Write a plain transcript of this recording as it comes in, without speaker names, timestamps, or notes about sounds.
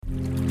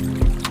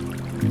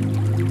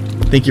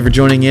Thank you for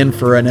joining in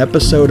for an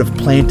episode of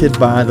Planted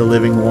by the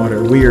Living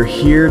Water. We are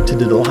here to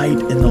delight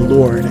in the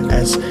Lord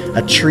as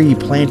a tree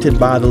planted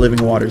by the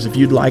living waters. If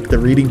you'd like the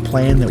reading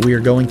plan that we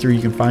are going through,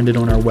 you can find it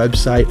on our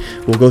website.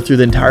 We'll go through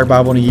the entire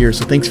Bible in a year.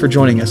 So thanks for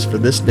joining us for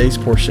this day's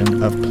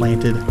portion of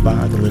Planted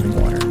by the Living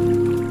Water.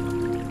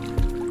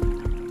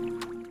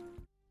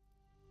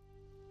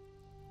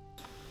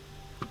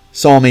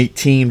 Psalm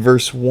 18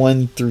 verse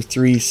 1 through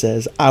 3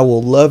 says, I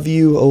will love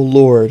you, O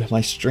Lord,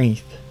 my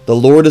strength. The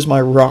Lord is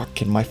my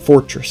rock and my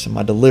fortress and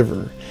my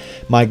deliverer,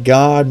 my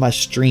God, my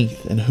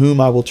strength, in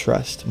whom I will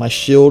trust, my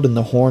shield and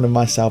the horn of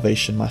my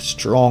salvation, my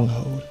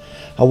stronghold.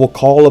 I will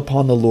call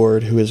upon the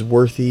Lord, who is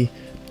worthy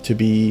to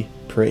be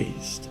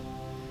praised.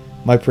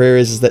 My prayer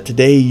is that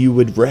today you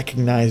would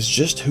recognize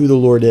just who the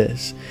Lord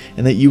is,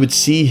 and that you would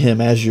see Him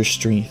as your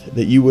strength,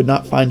 that you would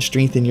not find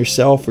strength in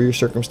yourself or your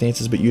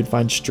circumstances, but you'd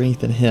find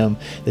strength in Him,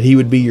 that He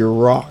would be your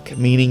rock,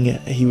 meaning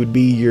He would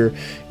be your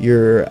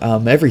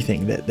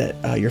everything,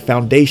 that your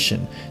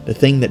foundation, the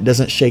thing that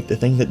doesn't shake, the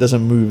thing that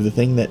doesn't move, the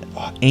thing that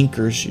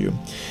anchors you,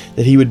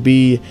 that He would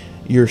be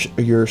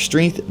your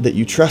strength that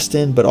you trust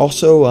in, but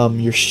also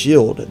your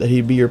shield, that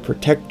He'd be your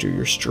protector,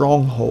 your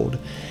stronghold.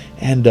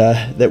 And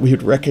that we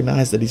would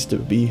recognize that He's to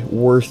be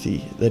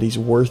worthy, that He's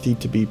worthy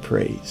to be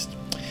praised.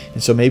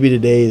 And so maybe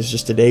today is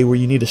just a day where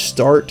you need to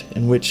start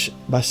in which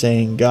by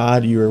saying,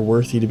 God, you are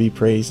worthy to be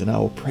praised, and I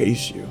will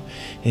praise you.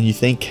 And you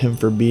thank Him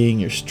for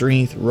being your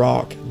strength,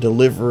 rock,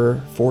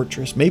 deliverer,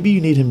 fortress. Maybe you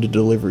need Him to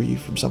deliver you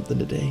from something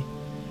today.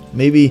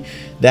 Maybe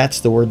that's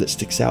the word that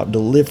sticks out,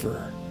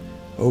 deliverer.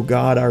 Oh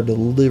God, our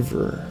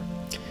deliverer.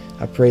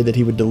 I pray that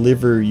He would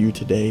deliver you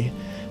today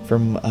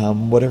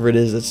from whatever it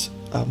is that's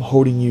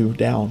holding you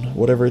down,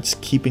 whatever it's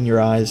keeping your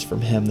eyes from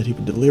Him, that He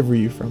would deliver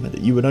you from it,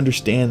 that you would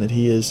understand that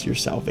He is your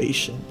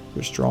salvation,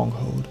 your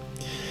stronghold.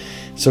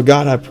 So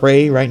God, I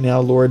pray right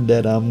now, Lord,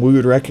 that we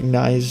would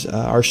recognize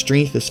our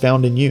strength is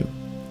found in you.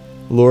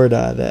 Lord,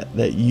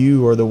 that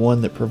you are the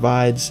one that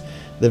provides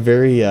the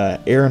very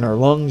air in our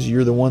lungs.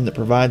 You're the one that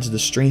provides the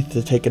strength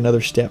to take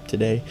another step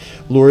today.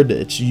 Lord,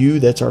 it's you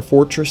that's our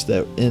fortress,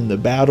 that in the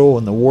battle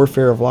and the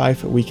warfare of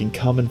life, we can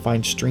come and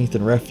find strength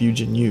and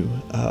refuge in you,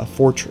 a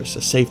fortress,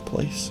 a safe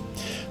place.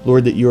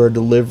 Lord, that you are a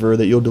deliverer,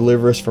 that you'll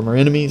deliver us from our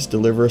enemies,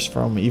 deliver us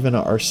from even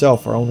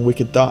ourselves, our own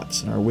wicked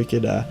thoughts and our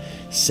wicked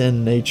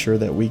sin nature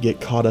that we get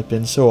caught up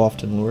in so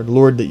often, Lord.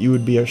 Lord, that you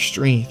would be our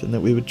strength and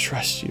that we would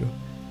trust you.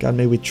 God,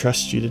 may we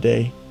trust you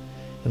today.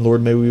 And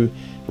Lord, may we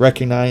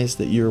recognize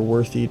that you're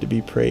worthy to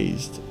be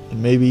praised.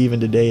 And maybe even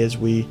today as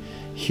we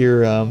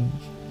hear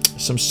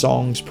some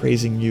songs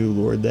praising you,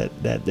 Lord,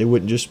 that they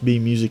wouldn't just be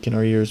music in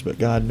our ears, but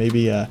God,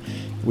 maybe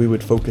we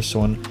would focus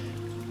on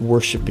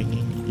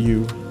worshiping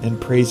you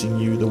and praising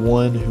you, the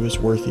one who is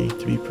worthy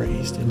to be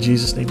praised. In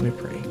Jesus' name we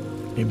pray.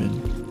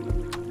 Amen.